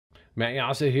Matt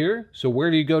Jasa here. So where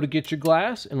do you go to get your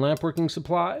glass and lampworking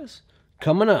supplies?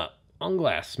 Coming up on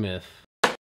Glassmith.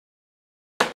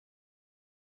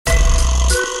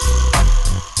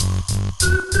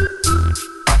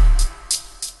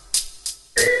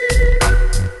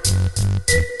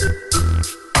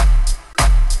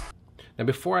 Now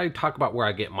before I talk about where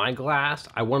I get my glass,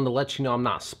 I wanted to let you know I'm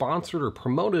not sponsored or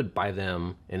promoted by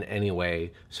them in any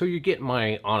way, so you get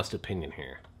my honest opinion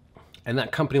here. And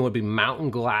that company would be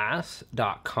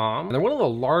mountainglass.com. They're one of the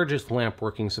largest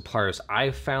lampworking suppliers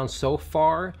I've found so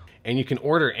far, and you can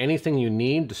order anything you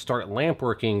need to start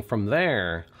lampworking from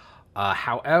there.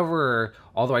 However,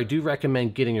 although I do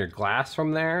recommend getting your glass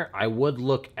from there, I would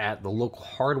look at the local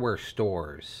hardware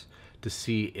stores to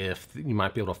see if you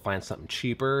might be able to find something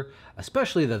cheaper,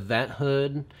 especially the vent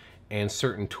hood and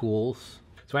certain tools.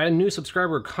 So I had a new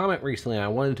subscriber comment recently, and I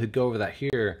wanted to go over that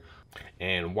here.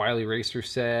 And Wiley Racer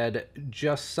said,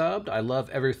 just subbed. I love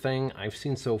everything I've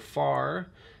seen so far.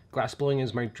 Glass blowing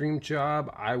is my dream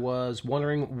job. I was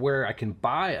wondering where I can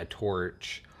buy a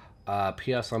torch.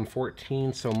 PS, I'm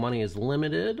 14, so money is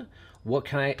limited. What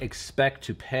can I expect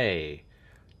to pay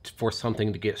for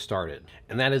something to get started?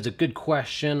 And that is a good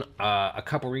question. A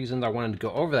couple reasons I wanted to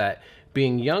go over that.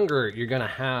 Being younger, you're gonna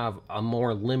have a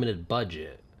more limited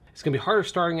budget. It's gonna be harder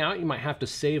starting out. You might have to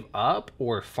save up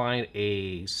or find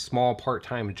a small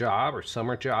part-time job or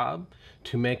summer job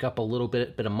to make up a little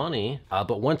bit of money.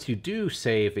 But once you do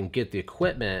save and get the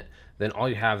equipment, then all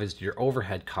you have is your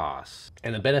overhead costs.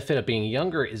 And the benefit of being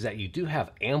younger is that you do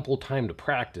have ample time to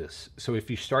practice. So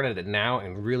if you start at it now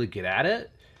and really get at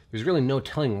it, there's really no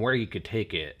telling where you could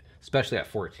take it, especially at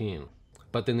 14.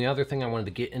 But then the other thing I wanted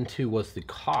to get into was the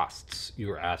costs you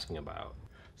were asking about.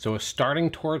 So a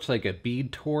starting torch, like a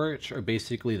bead torch, or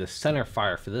basically the center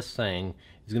fire for this thing,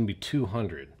 is gonna be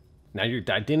 $200. Now your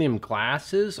titanium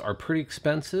glasses are pretty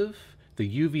expensive. The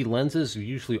UV lenses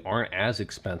usually aren't as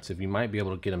expensive. You might be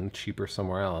able to get them cheaper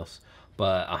somewhere else,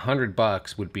 but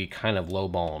 $100 would be kind of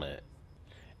lowballing it.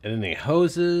 And then the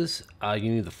hoses,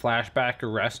 you need the flashback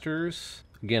arresters.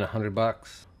 Again,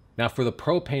 $100. Now for the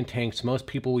propane tanks, most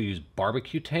people will use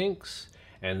barbecue tanks,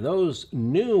 and those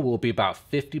new will be about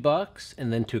 $50,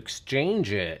 and then to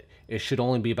exchange it, it should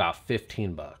only be about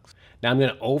 $15. Now I'm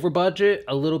gonna over budget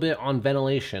a little bit on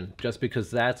ventilation, just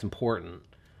because that's important.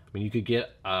 I mean, you could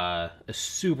get a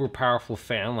super powerful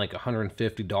fan, like a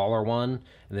 $150 one,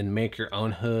 and then make your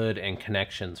own hood and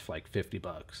connections for like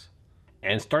 $50.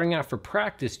 And starting out for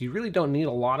practice, you really don't need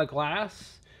a lot of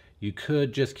glass. You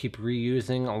could just keep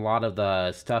reusing a lot of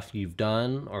the stuff you've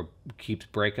done or keeps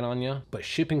breaking on you, but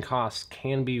shipping costs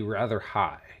can be rather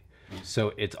high.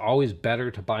 So it's always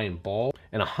better to buy in bulk,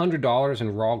 and $100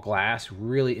 in raw glass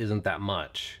really isn't that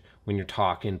much when you're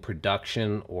talking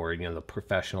production or the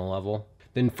professional level.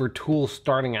 Then for tools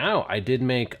starting out, I did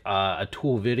make a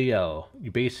tool video.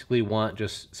 You basically want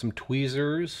just some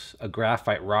tweezers, a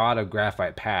graphite rod, a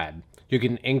graphite pad. You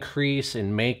can increase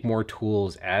and make more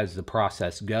tools as the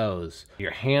process goes.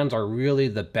 Your hands are really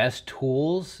the best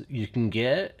tools you can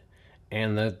get,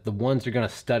 and the ones you're gonna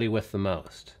study with the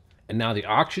most. And now the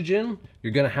oxygen,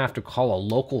 you're gonna have to call a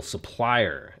local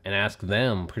supplier and ask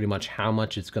them pretty much how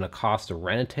much it's gonna cost to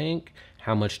rent a tank,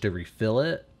 how much to refill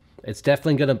it. It's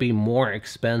definitely gonna be more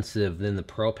expensive than the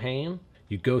propane.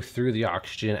 You go through the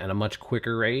oxygen at a much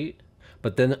quicker rate.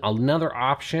 But then another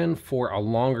option for a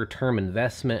longer term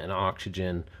investment in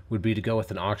oxygen would be to go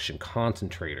with an oxygen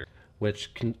concentrator,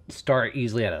 which can start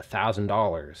easily at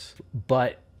 $1,000.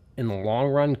 But in the long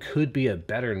run could be a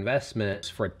better investment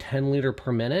for a 10 liter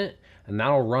per minute, and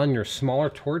that'll run your smaller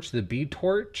torch, the bead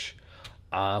torch,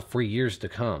 for years to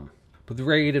come. But they're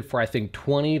rated for, I think,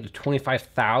 20 to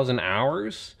 25,000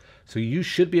 hours. So you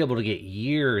should be able to get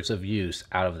years of use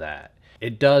out of that.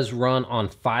 It does run on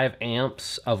 5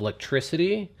 amps of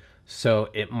electricity, so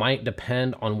it might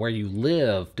depend on where you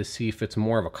live to see if it's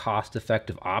more of a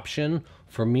cost-effective option.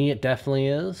 For me, it definitely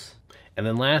is. And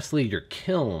then lastly, your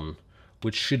kiln,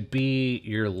 which should be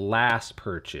your last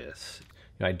purchase.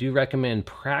 I do recommend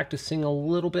practicing a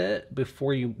little bit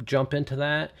before you jump into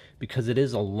that, because it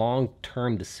is a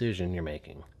long-term decision you're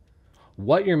making.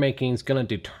 What you're making is going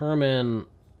to determine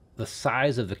the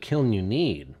size of the kiln you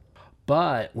need.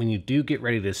 But when you do get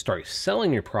ready to start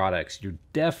selling your products, you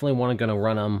definitely want to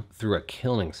run them through a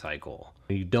kilning cycle.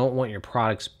 You don't want your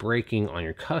products breaking on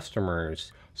your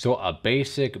customers. So a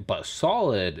basic but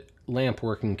solid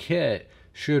lampworking kit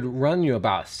should run you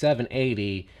about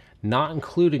 $780, not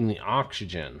including the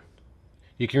oxygen.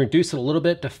 You can reduce it a little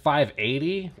bit to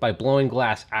 $580 by blowing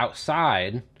glass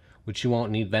outside, which you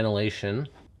won't need ventilation.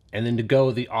 And then to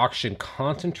go the auction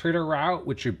concentrator route,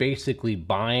 which you're basically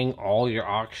buying all your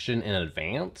auction in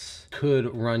advance,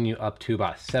 could run you up to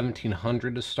about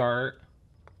 $1,700 to start,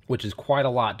 which is quite a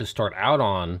lot to start out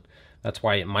on. That's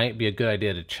why it might be a good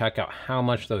idea to check out how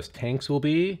much those tanks will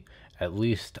be, at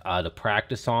least to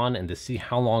practice on and to see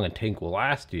how long a tank will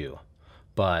last you.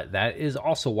 But that is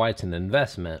also why it's an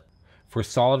investment. For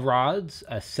solid rods,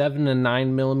 a 7 to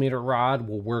 9 millimeter rod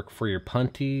will work for your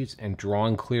punties and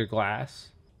drawing clear glass.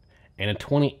 And a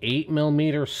 28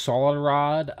 millimeter solid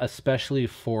rod, especially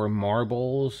for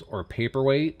marbles or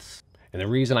paperweights. And the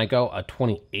reason I go a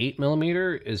 28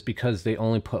 millimeter is because they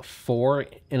only put 4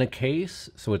 in a case,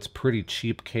 so it's pretty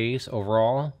cheap case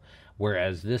overall.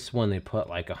 Whereas this one, they put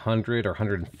like 100 or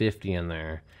 150 in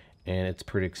there, and it's a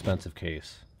pretty expensive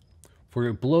case. For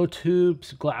your blow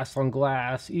tubes, glass on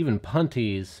glass, even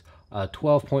punties,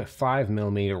 12.5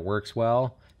 millimeter works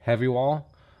well. Heavy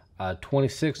wall,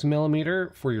 26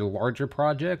 millimeter for your larger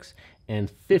projects, and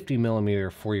 50 millimeter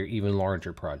for your even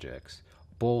larger projects.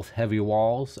 Both heavy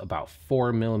walls, about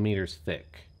 4 millimeters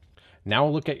thick. Now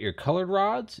we'll look at your colored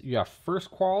rods. You have first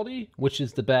quality, which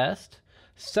is the best.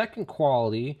 Second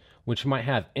quality, which might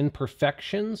have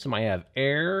imperfections, might have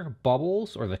air,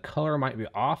 bubbles, or the color might be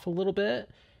off a little bit.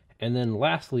 And then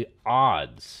lastly,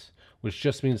 odds, which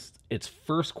just means it's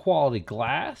first quality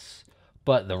glass,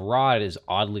 but the rod is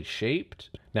oddly shaped.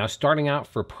 Now, starting out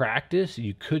for practice,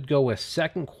 you could go with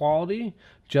second quality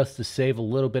just to save a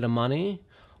little bit of money.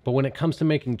 But when it comes to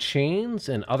making chains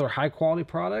and other high quality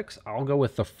products, I'll go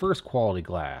with the first quality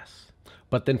glass.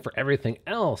 But then for everything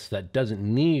else that doesn't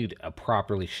need a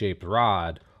properly shaped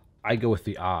rod, I go with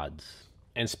the odds.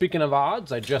 And speaking of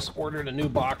odds, I just ordered a new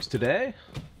box today.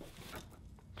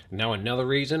 Now, another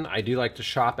reason I do like to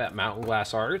shop at Mountain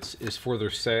Glass Arts is for their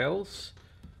sales.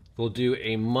 They'll do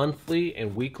a monthly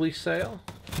and weekly sale,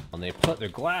 and they put their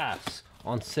glass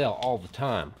on sale all the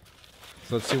time.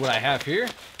 So let's see what I have here.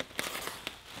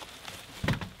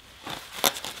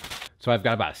 So I've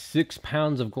got about 6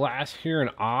 pounds of glass here in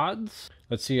odds.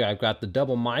 Let's see, I've got the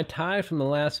double Mai Tai from the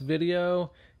last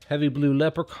video, heavy blue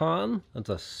leprechaun, that's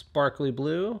a sparkly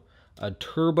blue, a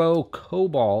turbo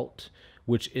cobalt,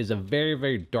 which is a very,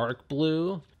 very dark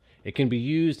blue. It can be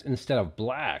used instead of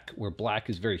black, where black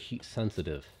is very heat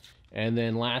sensitive. And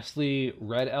then lastly,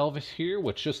 red Elvis here,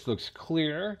 which just looks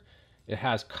clear. It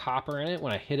has copper in it.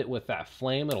 When I hit it with that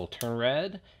flame, it'll turn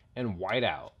red, and white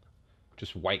out,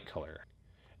 just white color.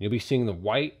 You'll be seeing the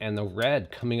white and the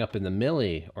red coming up in the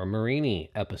Millie or Marini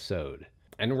episode.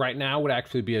 And right now would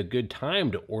actually be a good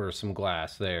time to order some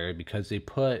glass there because they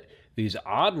put these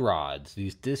odd rods,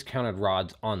 these discounted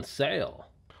rods on sale,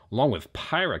 along with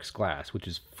Pyrex glass, which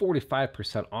is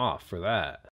 45% off for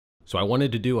that. So I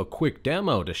wanted to do a quick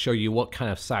demo to show you what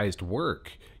kind of sized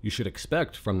work you should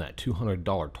expect from that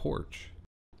 $200 torch.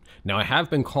 Now, I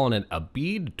have been calling it a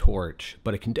bead torch,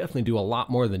 but it can definitely do a lot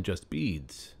more than just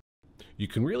beads. You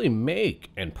can really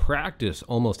make and practice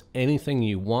almost anything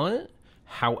you want.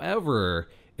 However,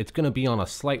 it's going to be on a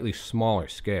slightly smaller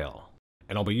scale.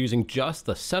 And I'll be using just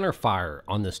the center fire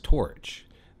on this torch.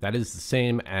 That is the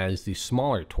same as the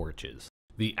smaller torches.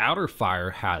 The outer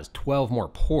fire has 12 more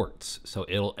ports, so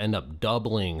it'll end up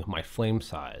doubling my flame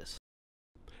size.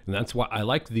 And that's why I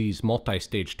like these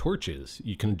multi-stage torches.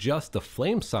 You can adjust the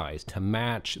flame size to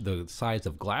match the size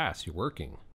of glass you're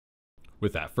working.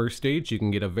 With that first stage, you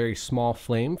can get a very small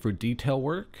flame for detail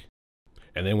work.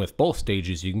 And then with both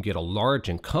stages, you can get a large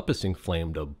encompassing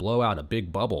flame to blow out a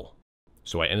big bubble.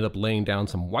 So I ended up laying down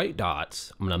some white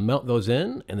dots. I'm gonna melt those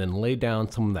in and then lay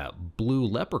down some of that blue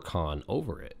leprechaun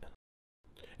over it.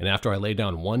 And after I lay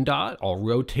down one dot, I'll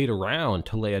rotate around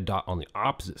to lay a dot on the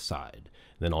opposite side.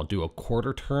 Then I'll do a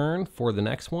quarter turn for the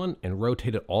next one and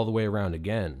rotate it all the way around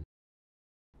again.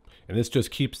 And this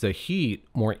just keeps the heat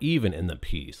more even in the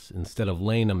piece instead of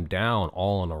laying them down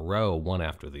all in a row, one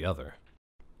after the other.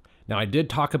 Now, I did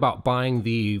talk about buying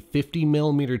the 50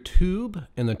 millimeter tube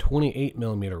and the 28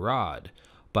 millimeter rod,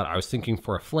 but I was thinking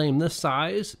for a flame this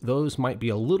size, those might be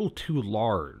a little too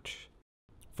large.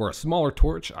 For a smaller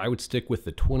torch, I would stick with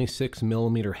the 26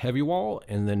 millimeter heavy wall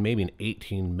and then maybe an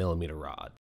 18 millimeter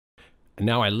rod. And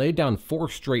now I laid down 4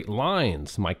 straight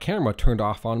lines. My camera turned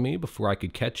off on me before I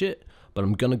could catch it, but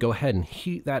I'm gonna go ahead and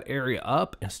heat that area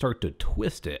up and start to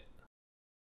twist it.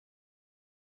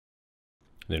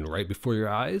 Then right before your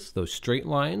eyes, those straight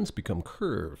lines become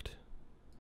curved.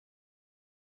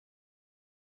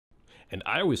 And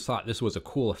I always thought this was a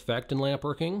cool effect in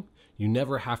lampworking. You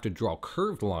never have to draw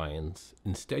curved lines.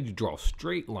 Instead, you draw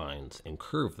straight lines and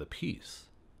curve the piece.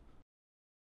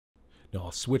 Now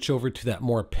I'll switch over to that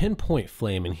more pinpoint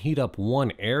flame and heat up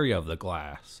one area of the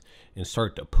glass and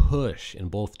start to push in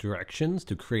both directions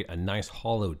to create a nice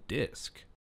hollow disc.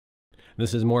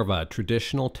 This is more of a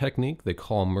traditional technique they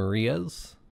call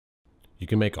Marias. You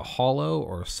can make a hollow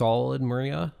or a solid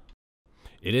Maria.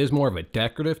 It is more of a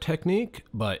decorative technique,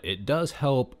 but it does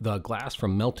help the glass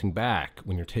from melting back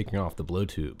when you're taking off the blow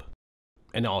tube.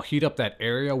 And I'll heat up that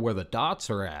area where the dots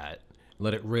are at,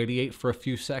 let it radiate for a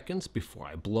few seconds before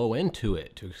I blow into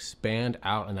it to expand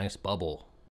out a nice bubble.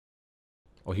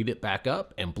 I'll heat it back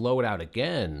up and blow it out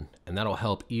again, and that'll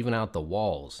help even out the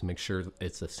walls, make sure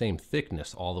it's the same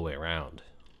thickness all the way around.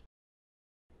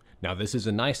 Now this is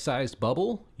a nice sized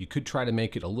bubble. You could try to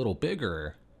make it a little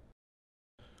bigger,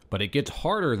 but it gets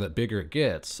harder the bigger it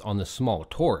gets on the small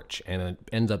torch, and it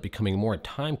ends up becoming more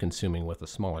time consuming with a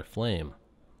smaller flame.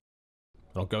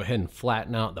 I'll go ahead and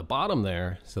flatten out the bottom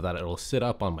there so that it'll sit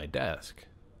up on my desk.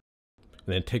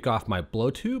 And then take off my blow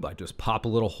tube, I just pop a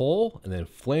little hole and then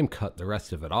flame cut the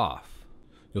rest of it off.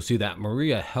 You'll see that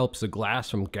Maria helps the glass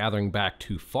from gathering back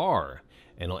too far,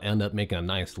 and it'll end up making a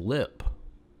nice lip.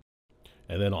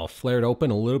 And then I'll flare it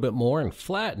open a little bit more and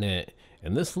flatten it,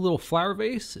 and this little flower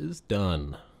vase is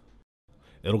done.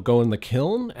 It'll go in the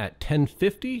kiln at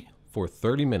 1050 for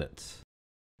 30 minutes.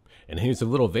 And here's a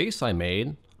little vase I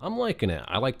made. I'm liking it.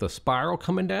 I like the spiral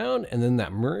coming down, and then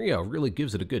that Maria really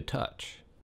gives it a good touch.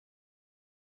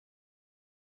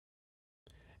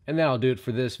 And that'll do it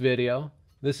for this video.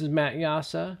 This is Matt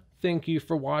Jasa. Thank you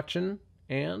for watching,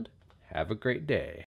 and have a great day.